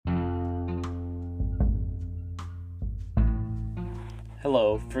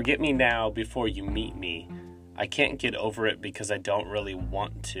Hello, forget me now before you meet me. I can't get over it because I don't really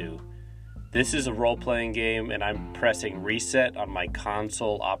want to. This is a role-playing game and I'm pressing reset on my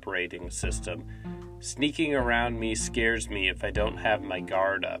console operating system. Sneaking around me scares me if I don't have my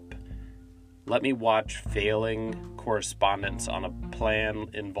guard up. Let me watch failing correspondence on a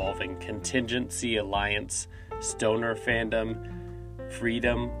plan involving contingency, alliance, stoner fandom,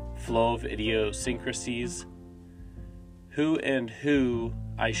 freedom, flow of idiosyncrasies. Who and who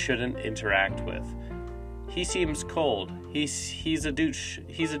I shouldn't interact with. He seems cold. He's a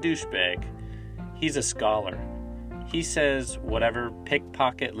douchebag. He's a scholar. He says whatever,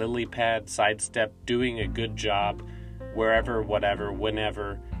 pickpocket, lily pad, sidestep, doing a good job, wherever, whatever,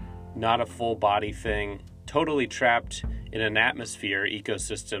 whenever, not a full body thing, totally trapped in an atmosphere,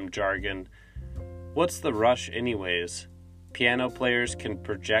 ecosystem, jargon. What's the rush anyways? Piano players can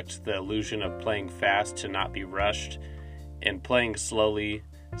project the illusion of playing fast to not be rushed, and playing slowly,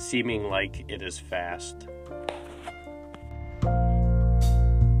 seeming like it is fast.